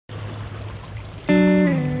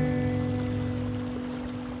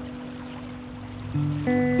Welcome.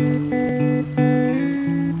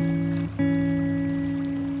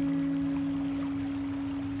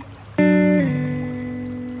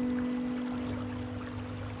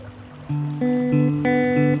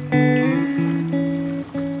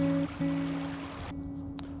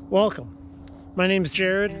 My name is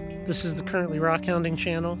Jared. This is the Currently Rockhounding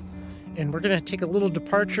channel, and we're going to take a little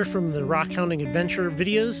departure from the rockhounding adventure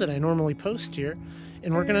videos that I normally post here,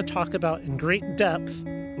 and we're going to talk about in great depth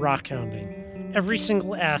rockhounding. Every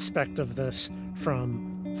single aspect of this,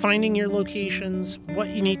 from finding your locations, what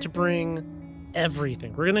you need to bring,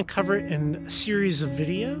 everything. We're going to cover it in a series of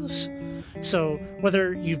videos. So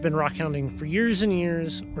whether you've been rockhounding for years and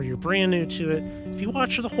years or you're brand new to it, if you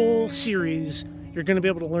watch the whole series, you're going to be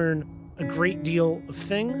able to learn a great deal of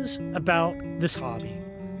things about this hobby.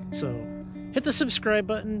 So hit the subscribe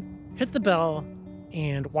button, hit the bell,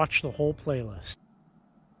 and watch the whole playlist.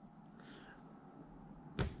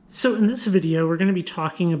 So in this video, we're going to be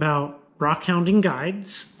talking about rockhounding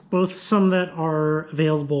guides, both some that are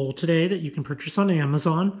available today that you can purchase on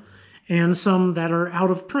Amazon, and some that are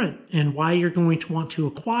out of print, and why you're going to want to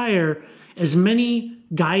acquire as many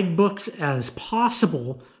guidebooks as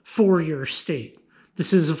possible for your state.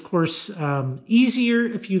 This is, of course, easier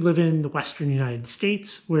if you live in the Western United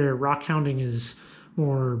States, where rockhounding is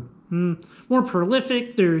more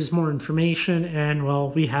prolific, there's more information, and,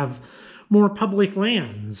 well, we have more public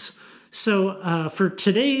lands. So for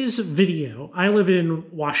today's video, I live in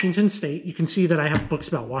Washington State. You can see that I have books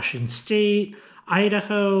about Washington State,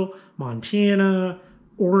 Idaho, Montana,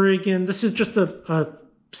 Oregon. This is just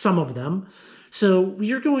some of them. So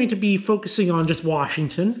we are going to be focusing on just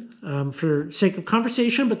Washington for sake of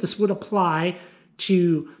conversation, but this would apply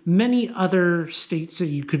to many other states that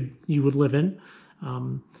you would live in.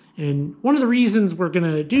 And one of the reasons we're going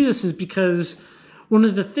to do this is because one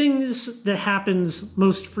of the things that happens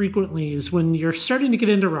most frequently is when you're starting to get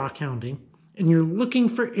into rockhounding and you're looking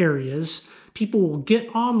for areas, people will get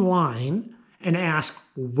online and ask,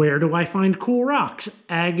 where do I find cool rocks,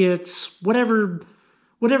 agates, whatever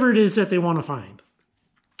it is that they want to find.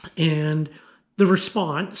 And the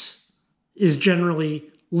response is generally,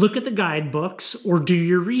 look at the guidebooks or do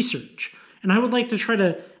your research. And I would like to try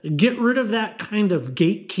to get rid of that kind of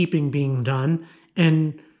gatekeeping being done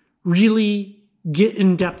and really get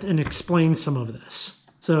in depth and explain some of this.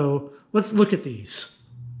 So let's look at these.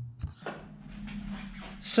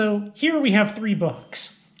 So here we have 3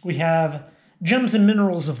 books. We have Gems and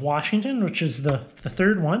Minerals of Washington, which is the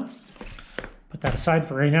third one. Put that aside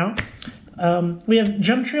for right now. We have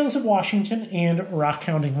Gem Trails of Washington and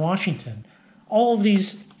Rockhounding Washington. All of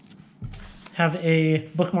these have a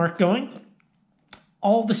bookmark going.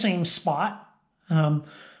 All the same spot.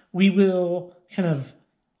 We will kind of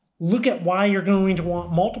look at why you're going to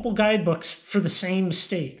want multiple guidebooks for the same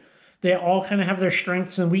state. They all kind of have their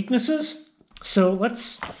strengths and weaknesses. So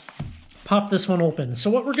let's pop this one open.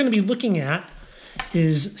 So what we're going to be looking at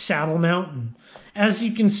is Saddle Mountain. As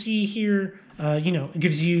you can see here, it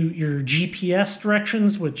gives you your GPS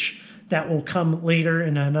directions, which that will come later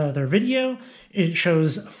in another video. It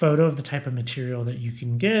shows a photo of the type of material that you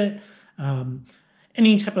can get,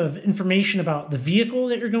 any type of information about the vehicle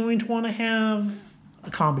that you're going to want to have,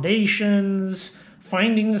 accommodations,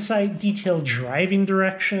 finding the site, detailed driving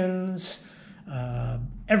directions,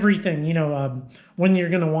 everything, when you're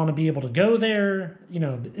going to want to be able to go there,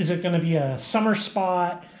 is it going to be a summer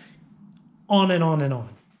spot, on and on and on.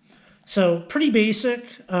 So pretty basic,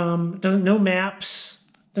 doesn't know maps,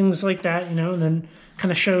 things like that, and then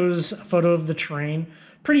kind of shows a photo of the terrain.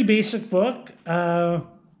 Pretty basic book,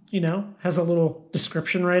 has a little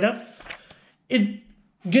description right up. It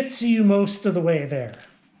gets you most of the way there.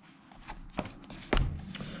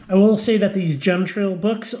 I will say that these Gem Trail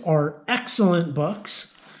books are excellent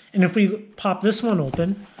books. And if we pop this one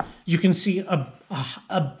open, you can see a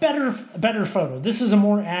better photo. This is a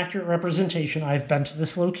more accurate representation. I've been to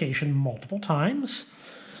this location multiple times.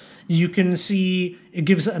 You can see it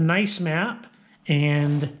gives a nice map,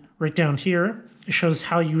 and right down here, it shows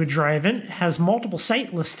how you would drive in. It has multiple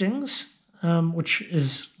site listings, which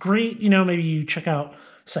is great. Maybe you check out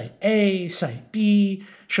site A, site B,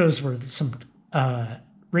 shows where some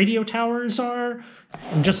radio towers are.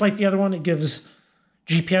 And just like the other one, it gives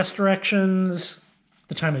GPS directions,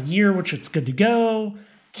 the time of year which it's good to go,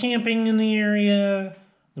 camping in the area,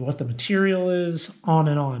 what the material is, on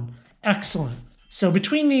and on. Excellent. So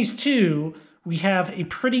between these two, we have a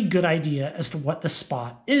pretty good idea as to what the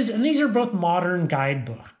spot is, and these are both modern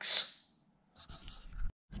guidebooks.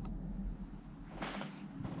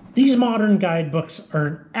 These modern guidebooks are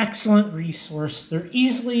an excellent resource. They're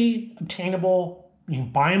easily obtainable. You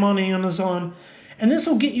can buy them on Amazon, and this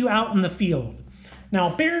will get you out in the field.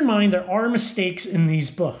 Now, bear in mind there are mistakes in these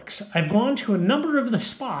books. I've gone to a number of the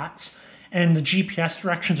spots, and the GPS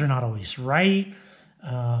directions are not always right.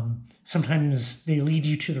 Sometimes they lead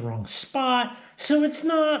you to the wrong spot. So it's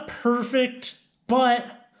not perfect,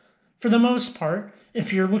 but for the most part,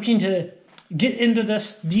 if you're looking to get into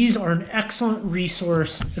this, these are an excellent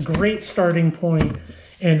resource, a great starting point,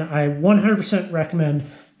 and I 100% recommend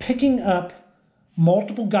picking up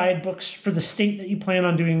multiple guidebooks for the state that you plan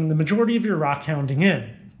on doing the majority of your rockhounding in.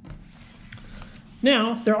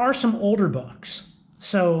 Now, there are some older books.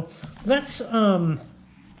 So let's,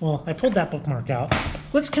 well, I pulled that bookmark out.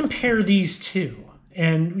 Let's compare these two.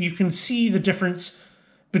 And you can see the difference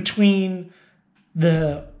between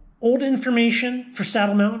the old information for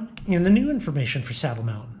Saddle Mountain and the new information for Saddle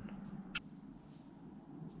Mountain.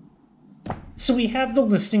 So we have the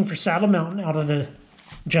listing for Saddle Mountain out of the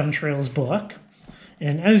Gem Trails book.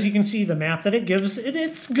 And as you can see, the map that it gives,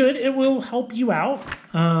 it's good. It will help you out.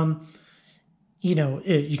 You know,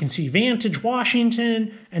 you can see Vantage,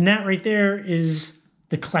 Washington, and that right there is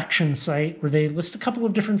the collection site where they list a couple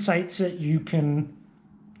of different sites that you can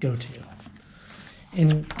go to.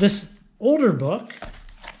 In this older book,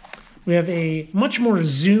 we have a much more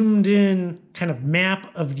zoomed in kind of map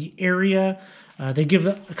of the area. They give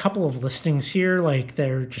a couple of listings here, like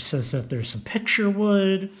there just says that there's some picture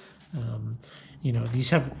wood. You know, these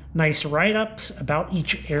have nice write-ups about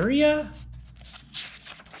each area,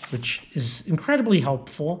 which is incredibly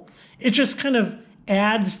helpful. It just kind of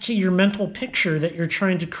adds to your mental picture that you're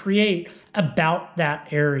trying to create about that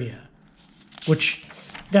area, which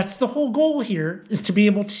that's the whole goal here, is to be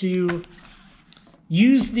able to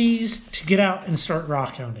use these to get out and start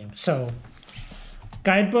rockhounding. So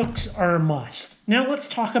guidebooks are a must. Now let's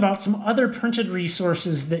talk about some other printed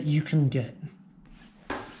resources that you can get.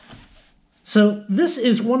 So this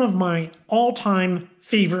is one of my all-time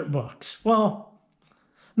favorite books. Well,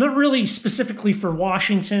 not really specifically for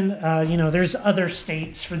Washington. You know, there's other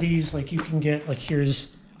states for these. Like you can get, like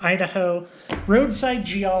here's Idaho, Roadside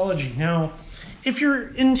Geology. Now, if you're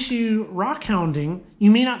into rockhounding,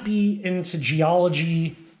 you may not be into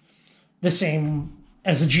geology the same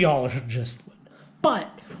as a geologist would. But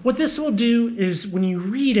what this will do is when you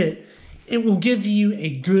read it, it will give you a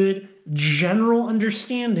good general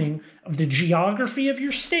understanding of the geography of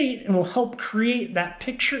your state and will help create that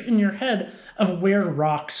picture in your head of where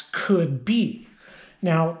rocks could be.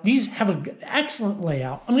 Now, these have an excellent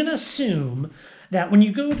layout. I'm going to assume that when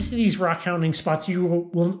you go to these rockhounding spots, you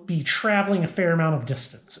will be traveling a fair amount of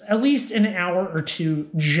distance, at least an hour or two,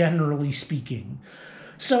 generally speaking.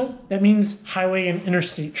 So that means highway and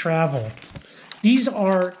interstate travel. These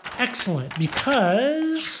are excellent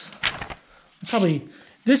because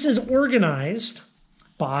this is organized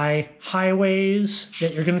by highways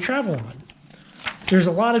that you're going to travel on. There's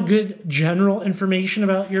a lot of good general information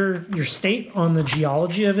about your state on the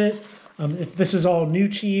geology of it. If this is all new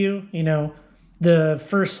to you, you know, the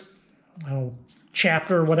first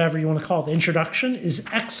chapter, or whatever you want to call it, the introduction, is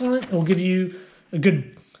excellent. It will give you a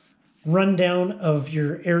good rundown of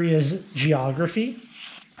your area's geology.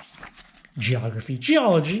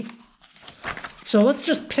 So let's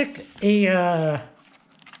just pick an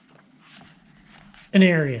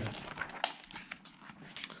area.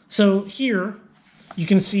 So here you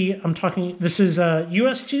can see this is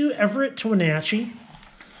US 2 Everett to Wenatchee.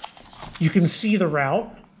 You can see the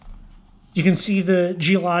route. You can see the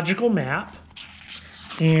geological map.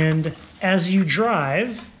 And as you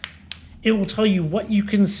drive, it will tell you what you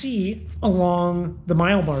can see along the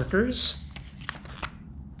mile markers,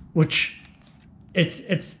 which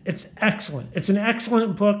it's excellent. It's an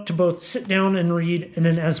excellent book to both sit down and read, and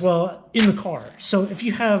then as well in the car. So if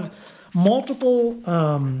you have multiple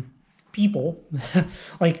people,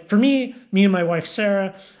 like for me and my wife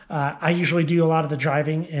Sarah, I usually do a lot of the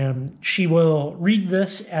driving, and she will read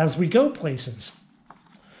this as we go places.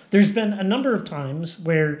 There's been a number of times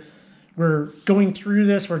where we're going through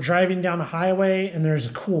this, we're driving down a highway, and there's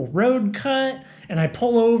a cool road cut, and I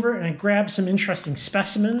pull over and I grab some interesting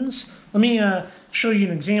specimens. Let me show you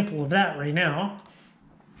an example of that right now.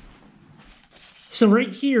 So right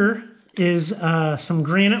here is some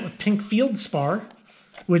granite with pink feldspar,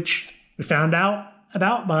 which we found out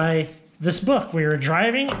about by this book. We were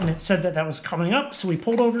driving and it said that was coming up, so we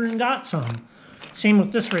pulled over and got some. Same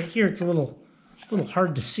with this right here. It's a little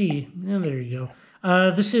hard to see. Yeah, there you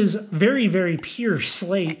go. This is very, very pure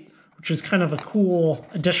slate, which is kind of a cool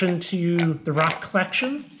addition to the rock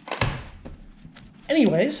collection.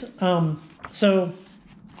 Anyways, so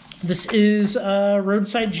this is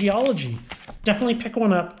Roadside Geology. Definitely pick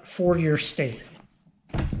one up for your state.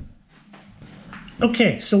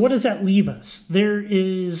 Okay, so what does that leave us? There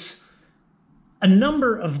is a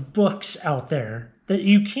number of books out there that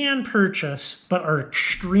you can purchase but are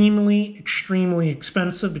extremely, extremely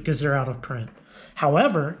expensive because they're out of print.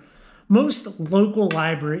 However, most local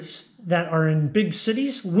libraries that are in big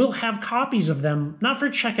cities will have copies of them, not for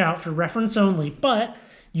checkout, for reference only, but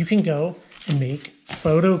you can go and make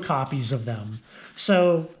photocopies of them.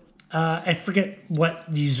 So I forget what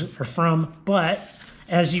these are from, but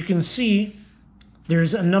as you can see,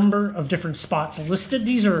 there's a number of different spots listed.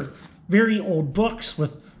 These are very old books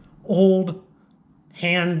with old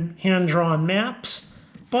hand-drawn maps,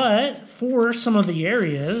 but for some of the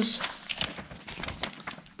areas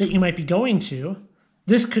that you might be going to,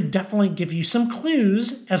 this could definitely give you some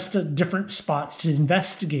clues as to different spots to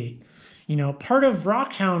investigate. You know, part of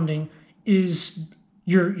rockhounding is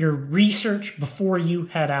your research before you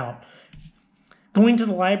head out. Going to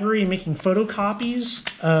the library and making photocopies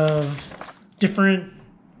of different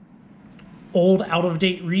old,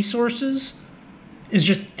 out-of-date resources is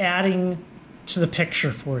just adding to the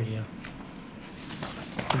picture for you.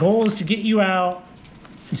 The goal is to get you out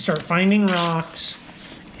and start finding rocks,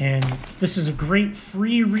 and this is a great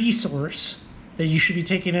free resource that you should be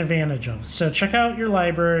taking advantage of. So check out your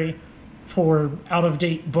library for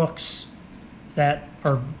out-of-date books that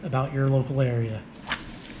are about your local area.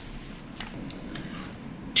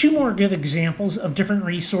 Two more good examples of different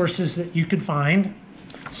resources that you could find.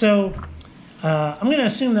 So I'm going to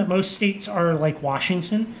assume that most states are like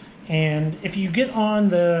Washington, and if you get on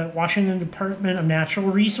the Washington Department of Natural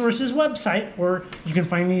Resources website, or you can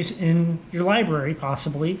find these in your library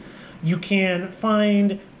possibly, you can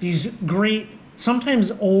find these great,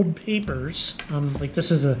 sometimes old papers, like this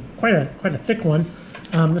is quite a thick one.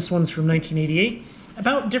 This one's from 1988,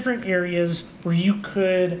 about different areas where you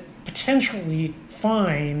could potentially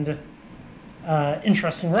find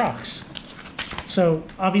interesting rocks. So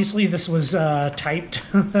obviously this was typed,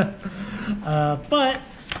 but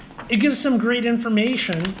it gives some great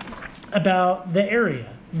information about the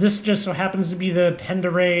area. This just so happens to be the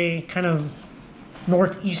Penderay, kind of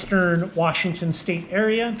northeastern Washington state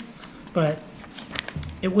area, but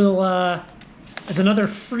it will, as another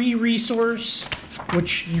free resource,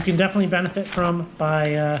 which you can definitely benefit from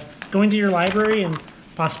by going to your library and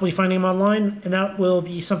possibly finding them online, and that will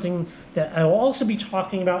be something that I will also be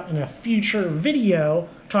talking about in a future video,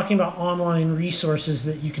 talking about online resources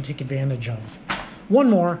that you can take advantage of. One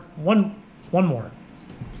more.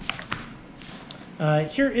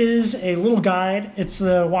 Here is a little guide. It's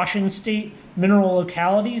the Washington State Mineral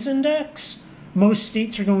Localities Index. Most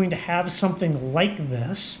states are going to have something like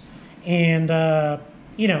this, and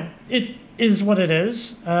you know, it is what it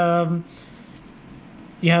is. You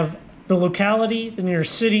have the locality, the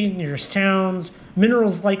nearest city, nearest towns,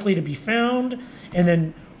 minerals likely to be found, and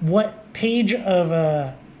then what page of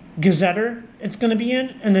a gazetteer it's going to be in,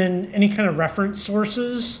 and then any kind of reference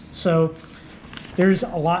sources. So there's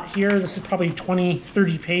a lot here. This is probably 20,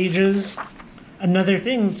 30 pages. Another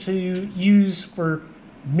thing to use for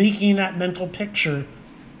making that mental picture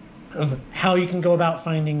of how you can go about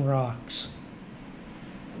finding rocks.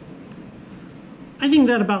 I think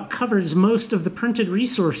that about covers most of the printed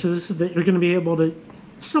resources that you're going to be able to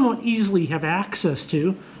somewhat easily have access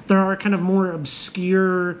to. There are kind of more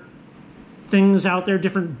obscure things out there,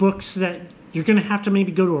 different books that you're going to have to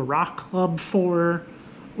maybe go to a rock club for,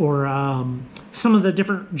 or some of the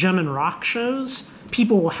different gem and rock shows.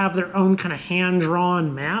 People will have their own kind of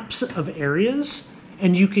hand-drawn maps of areas,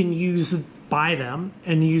 and you can buy them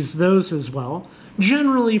and use those as well.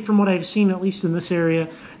 Generally, from what I've seen, at least in this area,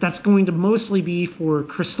 that's going to mostly be for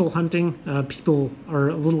crystal hunting. People are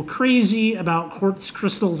a little crazy about quartz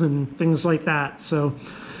crystals and things like that. So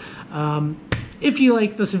if you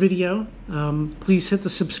like this video, please hit the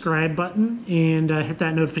subscribe button and hit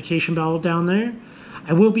that notification bell down there.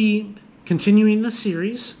 I will be continuing this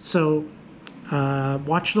series, so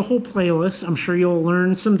watch the whole playlist. I'm sure you'll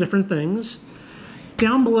learn some different things.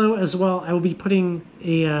 Down below as well, I will be putting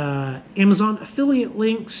Amazon affiliate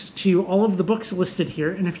links to all of the books listed here,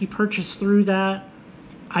 and if you purchase through that,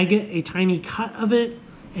 I get a tiny cut of it,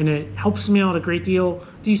 and it helps me out a great deal.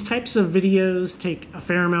 These types of videos take a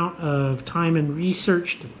fair amount of time and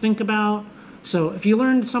research to think about, so if you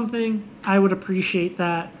learned something, I would appreciate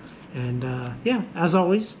that. And yeah, as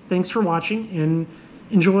always, thanks for watching, and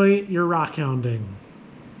enjoy your rock hounding.